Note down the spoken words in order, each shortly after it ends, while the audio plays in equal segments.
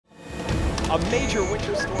A major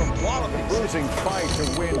winter storm walloping. Bruising fight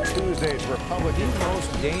to win Tuesday's Republican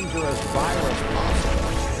most dangerous virus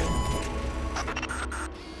possible.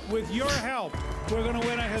 With your help, we're going to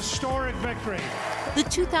win a historic victory. The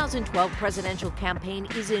 2012 presidential campaign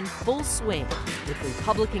is in full swing, with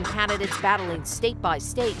Republican candidates battling state by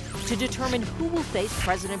state to determine who will face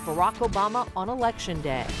President Barack Obama on Election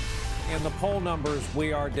Day. In the poll numbers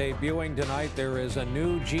we are debuting tonight, there is a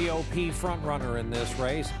new GOP frontrunner in this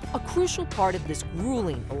race. A crucial part of this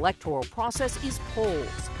grueling electoral process is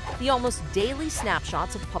polls, the almost daily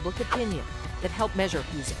snapshots of public opinion that help measure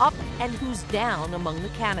who's up and who's down among the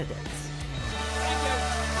candidates.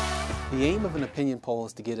 The aim of an opinion poll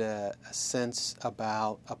is to get a sense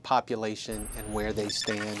about a population and where they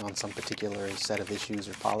stand on some particular set of issues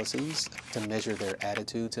or policies, to measure their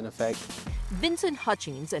attitudes in effect. Vincent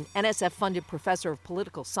Hutchings, an NSF-funded professor of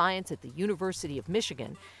political science at the University of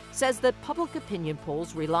Michigan, says that public opinion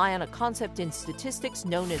polls rely on a concept in statistics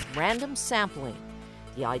known as random sampling.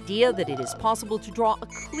 The idea that it is possible to draw a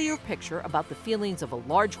clear picture about the feelings of a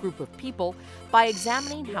large group of people by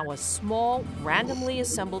examining how a small, randomly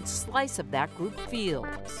assembled slice of that group feels.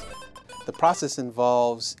 The process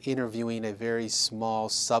involves interviewing a very small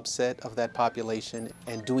subset of that population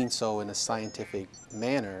and doing so in a scientific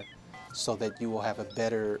manner so that you will have a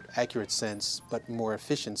better, accurate sense, but more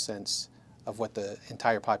efficient sense of what the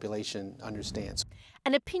entire population understands.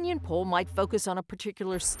 An opinion poll might focus on a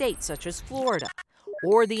particular state, such as Florida,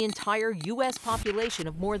 or the entire U.S. population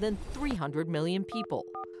of more than 300 million people.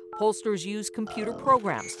 Pollsters use computer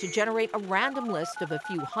programs to generate a random list of a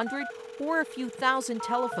few hundred or a few thousand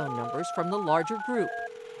telephone numbers from the larger group,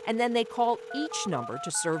 and then they call each number to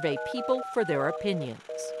survey people for their opinions.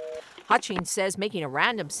 Hutchings says making a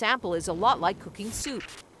random sample is a lot like cooking soup.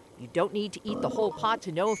 You don't need to eat the whole pot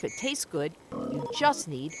to know if it tastes good. You just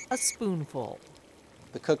need a spoonful.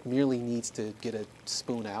 The cook merely needs to get a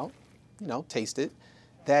spoon out, taste it.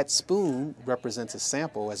 That spoon represents a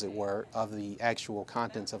sample, as it were, of the actual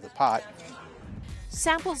contents of the pot.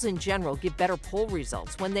 Samples in general give better poll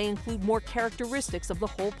results when they include more characteristics of the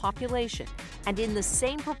whole population and in the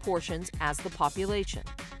same proportions as the population.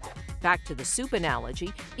 Back to the soup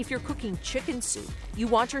analogy, if you're cooking chicken soup, you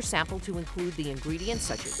want your sample to include the ingredients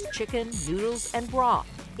such as chicken, noodles, and broth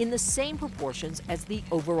in the same proportions as the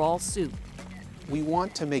overall soup. We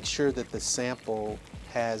want to make sure that the sample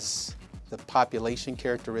has the population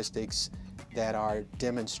characteristics that are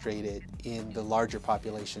demonstrated in the larger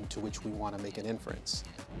population to which we want to make an inference.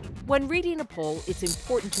 When reading a poll, it's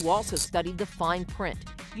important to also study the fine print,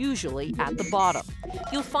 usually at the bottom.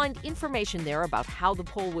 You'll find information there about how the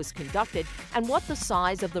poll was conducted and what the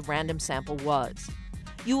size of the random sample was.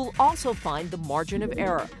 You will also find the margin of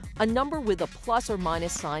error, a number with a plus or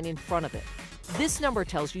minus sign in front of it. This number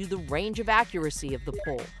tells you the range of accuracy of the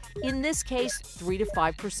poll, in this case 3 to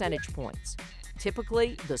 5 percentage points.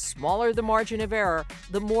 Typically, the smaller the margin of error,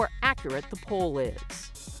 the more accurate the poll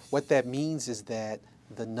is. What that means is that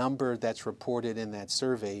the number that's reported in that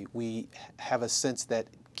survey, we have a sense that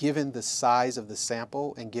given the size of the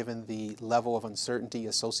sample and given the level of uncertainty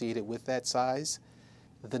associated with that size,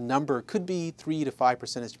 the number could be 3 to 5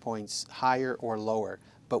 percentage points higher or lower,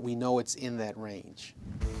 but we know it's in that range.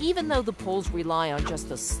 Even though the polls rely on just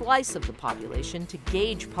a slice of the population to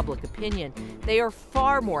gauge public opinion, they are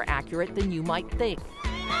far more accurate than you might think.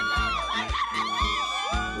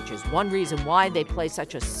 Which is one reason why they play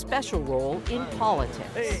such a special role in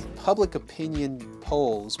politics. Public opinion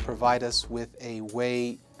polls provide us with a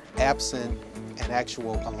way, absent an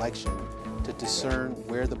actual election, to discern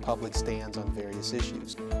where the public stands on various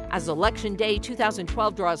issues. As Election Day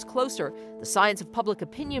 2012 draws closer, the science of public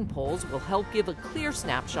opinion polls will help give a clear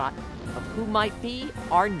snapshot of who might be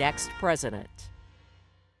our next president.